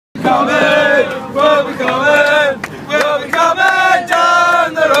We'll be coming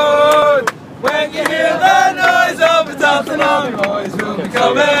down the road. When you hear the noise of the Southern Army boys, we'll be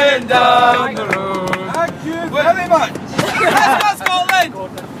coming down the road. Thank you very much. Let's go, Scotland.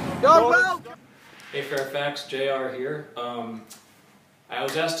 You're welcome. Hey Fairfax, JR here. I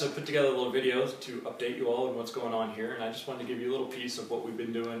was asked to put together a little video to update you all on what's going on here, and I just wanted to give you a little piece of what we've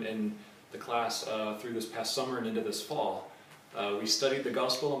been doing in the class through this past summer and into this fall. We studied the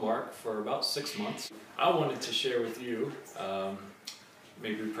Gospel of Mark for about 6 months. I wanted to share with you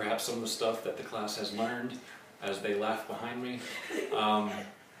maybe perhaps some of the stuff that the class has learned as they laugh behind me. I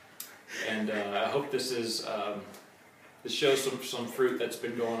hope this shows some fruit that's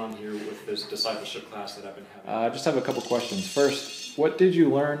been going on here with this discipleship class that I've been having. I just have a couple questions. First, what did you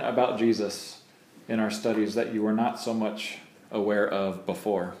learn about Jesus in our studies that you were not so much aware of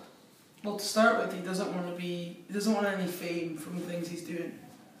before? Well, to start with, he doesn't want any fame from the things he's doing.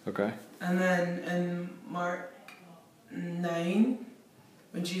 Okay. And then in Mark 9,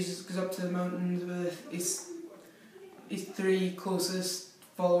 when Jesus goes up to the mountains with his three closest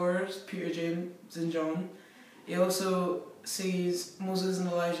followers, Peter, James and John, he also sees Moses and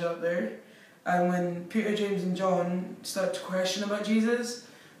Elijah up there. And when Peter, James and John start to question about Jesus,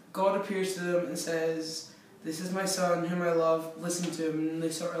 God appears to them and says, "This is my son whom I love, listen to him." And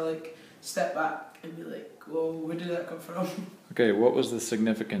they sort of like step back and be like, "Whoa, where did that come from?" Okay, what was the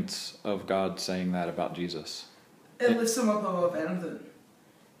significance of God saying that about Jesus? It lifts him up above anything.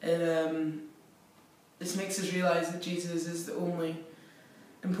 This makes us realise that Jesus is the only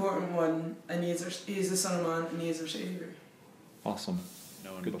important one, and he is the Son of Man, and he is our Saviour. Awesome.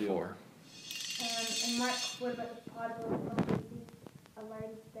 No one before. In Mark, what about the parable of Jesus? I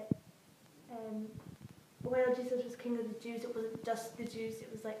learned that while Jesus was king of the Jews, it wasn't just the Jews, it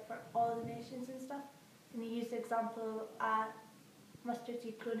was like for all the nations and stuff. And he used the example at mustard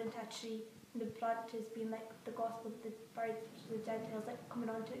seed grown into a tree, and the branches being like the gospel, the birds, the Gentiles like coming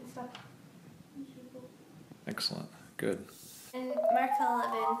onto it and stuff. Excellent. Good. In Mark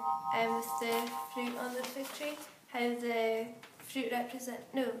 11, with the fruit on the fig tree, how the fruit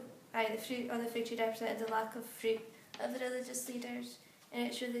the fruit on the fig tree represented the lack of fruit of the religious leaders, and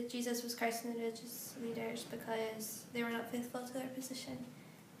it showed that Jesus was cursing the religious leaders because they were not faithful to their position,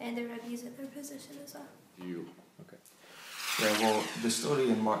 and they were abusing their position as well. Okay. Yeah, well, the story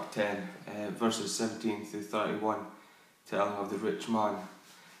in Mark 10, verses 17 through 31, telling of the rich man,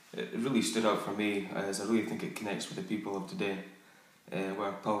 it really stood out for me, as I really think it connects with the people of today,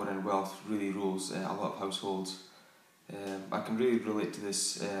 where power and wealth really rules a lot of households. I can really relate to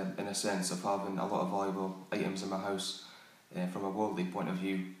this in a sense of having a lot of valuable items in my house from a worldly point of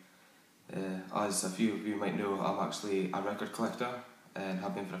view. As a few of you might know, I'm actually a record collector and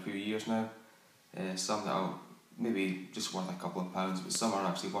have been for a few years now. Some that are maybe just worth a couple of pounds, but some are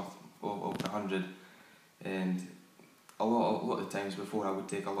actually worth over 100. And a lot of times before I would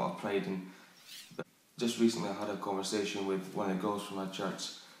take a lot of pride in. But just recently I had a conversation with one of the girls from my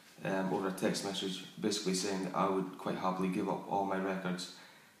church over a text message, basically saying that I would quite happily give up all my records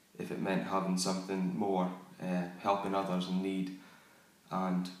if it meant having something more, helping others in need,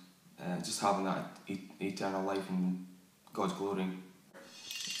 and just having that eternal life in God's glory.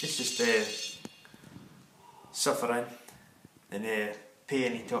 It's just the suffering and the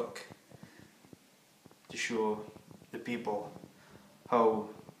pain he took to show the people how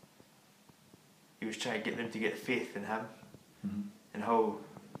he was trying to get them to get faith in him, and how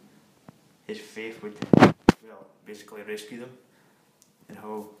his faith would, basically rescue them, and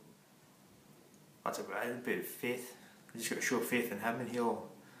how that's about it, about faith. You just got to show faith in him and he'll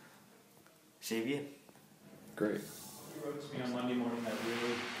save you. Great. He wrote to me on Monday morning that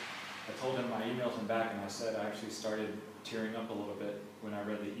I told him, I emailed him back and I said I actually started tearing up a little bit when I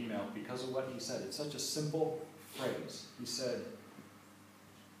read the email because of what he said. It's such a simple phrase. He said,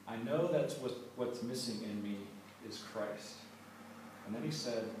 "I know that's what's missing in me is Christ." And then he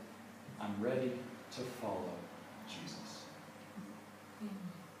said, "I'm ready to follow Jesus."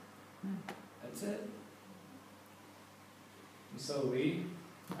 That's it. And so, Lee,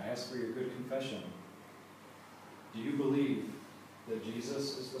 I ask for your good confession. Do you believe that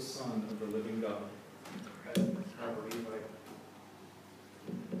Jesus is the Son of the living God? I believe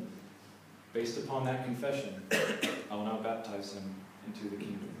Based upon that confession, I will now baptize him into the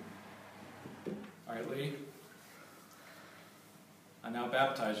kingdom. All right, Lee. I now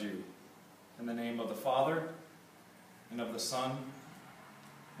baptize you in the name of the Father, and of the Son,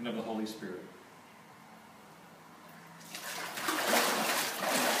 and of the Holy Spirit.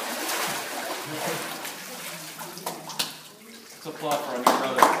 Let's applaud for our new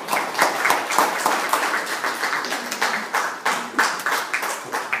brother.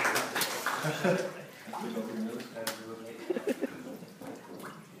 Still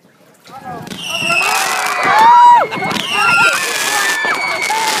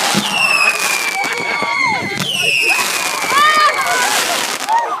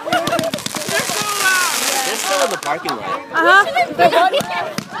in the parking lot. They're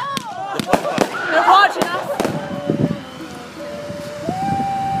watching us.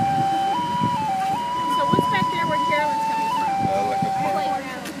 So what's back there where Carolyn's coming from? Like a Playground.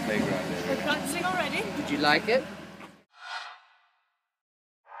 playground area. We're practicing already. Did you like it?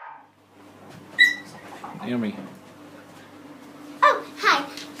 Naomi. Oh, hi.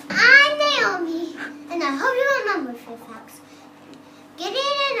 I'm Naomi, and I hope you remember few facts.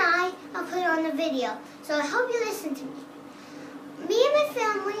 Gideon and I put on a video, so I hope you listen to me. Me and my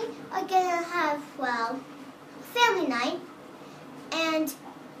family are gonna have, well, family night, and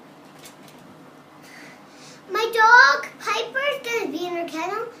my dog Piper is gonna be in her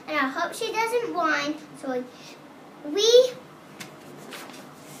kennel, and I hope she doesn't whine. So I'm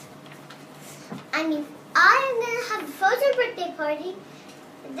gonna have a frozen birthday party.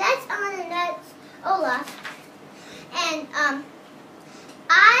 That's Anna and that's Olaf, and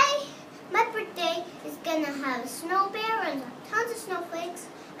my birthday is gonna have a snow bear and tons of snowflakes,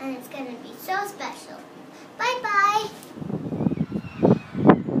 and it's gonna be so special. Bye bye.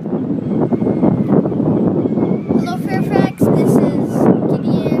 Hello Fairfax, this is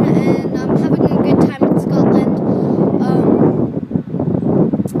Gideon and I'm having a good time in Scotland.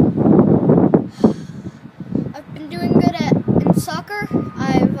 I've been doing good in soccer.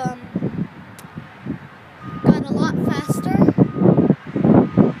 I've got a lot faster.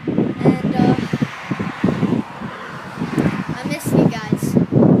 And I miss you guys a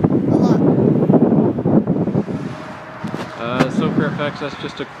lot. So Fairfax, that's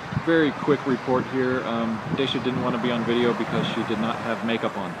just a very quick report here. Daisha didn't want to be on video because she did not have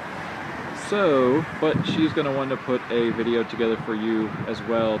makeup on. So, but she's going to want to put a video together for you as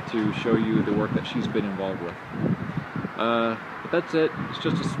well to show you the work that she's been involved with. But that's it. It's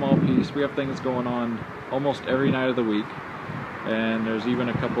just a small piece. We have things going on almost every night of the week. And there's even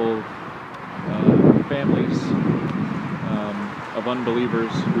a couple families of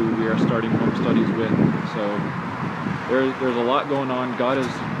unbelievers who we are starting home studies with. So there's a lot going on. God is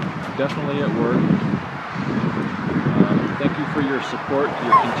definitely at work. Thank you for your support,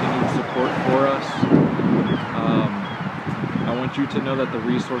 your continued support for us. I want you to know that the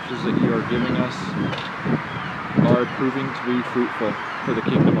resources that you are giving us are proving to be fruitful for the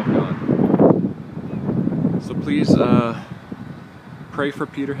kingdom of God. So please pray for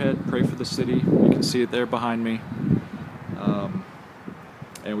Peterhead, pray for the city. You can see it there behind me.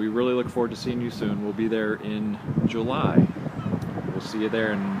 And we really look forward to seeing you soon. We'll be there in July. We'll see you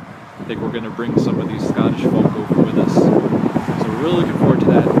there, and I think we're going to bring some of these Scottish folk over with us. So we're really looking forward to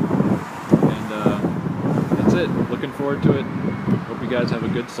that. And that's it. Looking forward to it. Hope you guys have a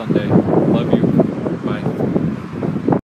good Sunday. Love you.